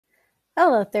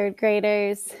Hello, third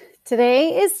graders.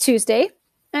 Today is Tuesday,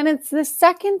 and it's the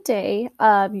second day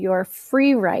of your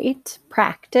free write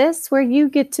practice where you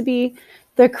get to be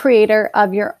the creator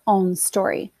of your own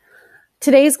story.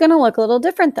 Today's going to look a little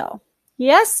different, though.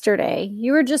 Yesterday,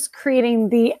 you were just creating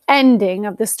the ending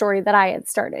of the story that I had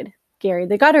started, Gary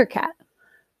the Gutter Cat.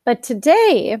 But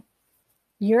today,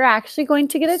 you're actually going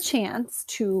to get a chance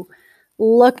to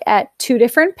look at two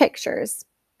different pictures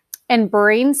and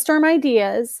brainstorm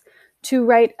ideas to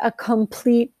write a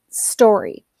complete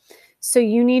story. So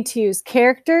you need to use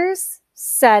characters,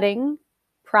 setting,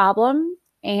 problem,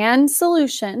 and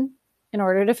solution in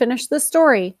order to finish the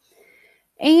story.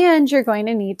 And you're going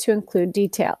to need to include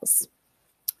details.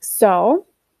 So,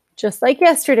 just like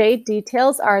yesterday,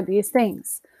 details are these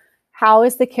things. How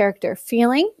is the character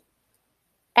feeling,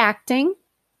 acting?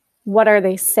 What are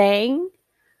they saying?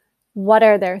 What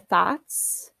are their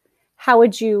thoughts? How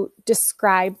would you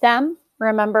describe them?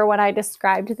 Remember when I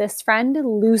described this friend,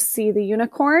 Lucy the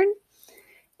unicorn?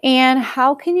 And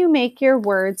how can you make your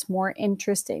words more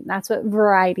interesting? That's what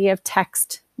variety of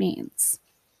text means.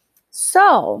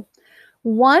 So,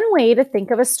 one way to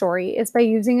think of a story is by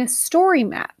using a story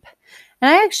map. And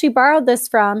I actually borrowed this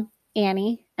from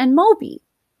Annie and Moby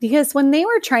because when they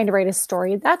were trying to write a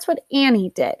story, that's what Annie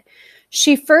did.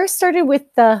 She first started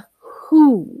with the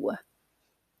who,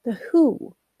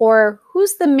 or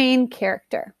who's the main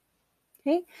character.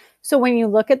 Okay, so when you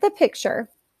look at the picture,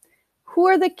 who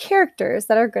are the characters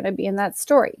that are going to be in that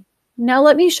story? Now,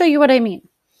 let me show you what I mean.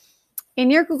 In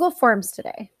your Google Forms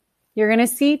today, you're going to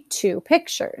see two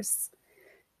pictures.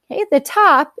 Okay, the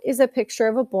top is a picture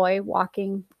of a boy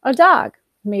walking a dog.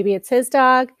 Maybe it's his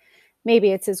dog, maybe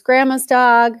it's his grandma's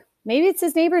dog, maybe it's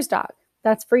his neighbor's dog.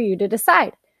 That's for you to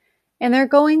decide. And they're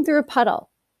going through a puddle.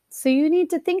 So you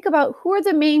need to think about who are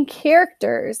the main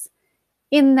characters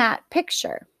in that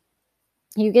picture.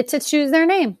 You get to choose their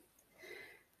name.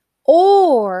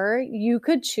 Or you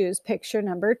could choose picture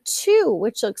number 2,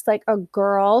 which looks like a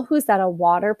girl who's at a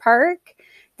water park.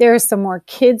 There's some more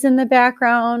kids in the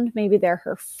background. Maybe they're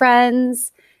her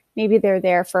friends. Maybe they're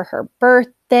there for her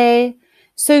birthday.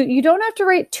 So you don't have to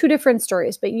write two different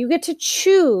stories, but you get to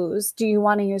choose. Do you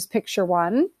want to use picture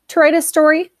 1 to write a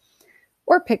story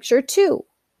or picture 2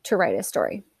 to write a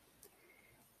story?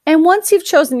 And once you've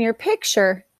chosen your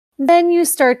picture, then you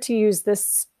start to use the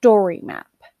story map.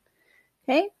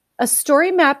 Okay? A story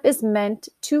map is meant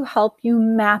to help you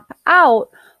map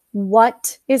out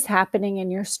what is happening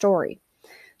in your story.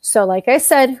 So like I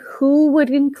said, who would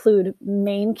include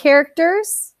main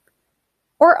characters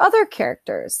or other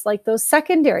characters, like those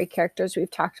secondary characters we've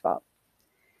talked about?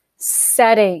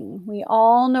 Setting. We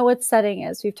all know what setting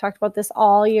is. We've talked about this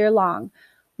all year long.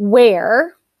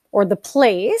 Where, or the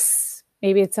place.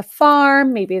 Maybe it's a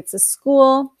farm, maybe it's a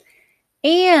school.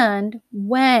 And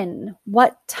when,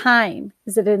 what time?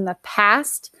 Is it in the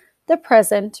past, the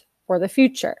present, or the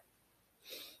future?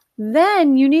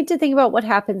 Then you need to think about what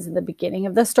happens in the beginning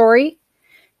of the story,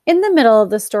 in the middle of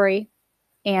the story,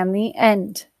 and the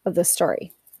end of the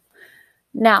story.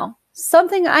 Now,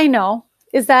 something I know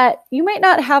is that you might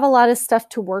not have a lot of stuff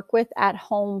to work with at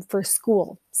home for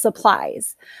school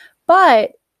supplies,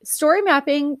 but story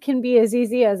mapping can be as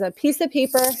easy as a piece of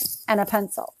paper and a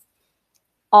pencil.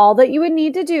 All that you would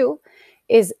need to do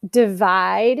is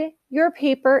divide your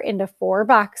paper into 4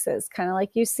 boxes, kind of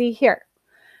like you see here.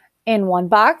 In one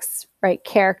box, write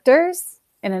characters.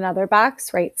 In another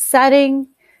box, write setting.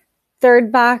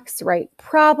 Third box, write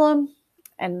problem.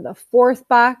 And the fourth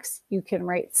box, you can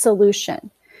write solution.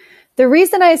 The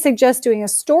reason I suggest doing a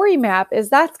story map is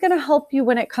that's going to help you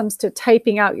when it comes to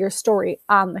typing out your story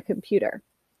on the computer.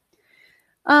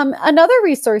 Another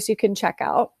resource you can check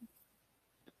out,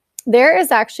 there is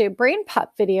actually a Brain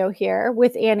Pop video here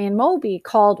with Annie and Moby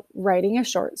called Writing a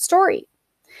Short Story.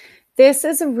 This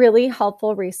is a really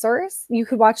helpful resource. You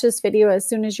could watch this video as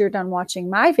soon as you're done watching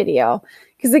my video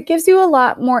because it gives you a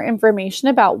lot more information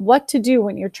about what to do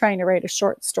when you're trying to write a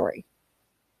short story.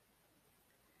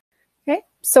 Okay,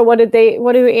 so what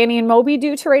do Annie and Moby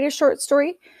do to write a short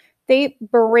story? They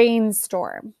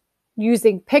brainstorm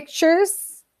using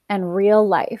pictures and real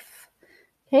life.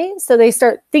 Okay, so they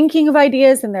start thinking of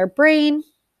ideas in their brain.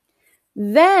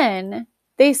 Then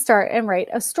they start and write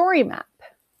a story map.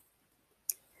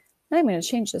 I'm going to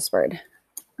change this word.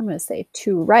 I'm going to say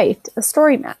to write a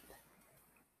story map.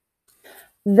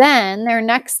 Then their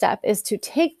next step is to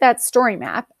take that story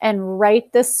map and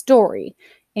write the story,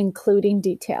 including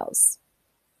details.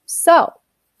 So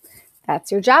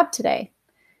that's your job today.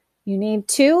 You need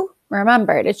to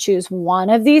remember to choose one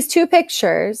of these two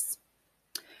pictures,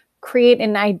 create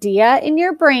an idea in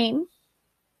your brain,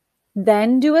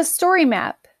 then do a story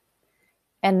map,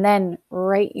 and then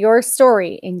write your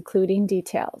story, including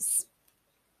details.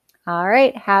 All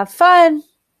right, have fun.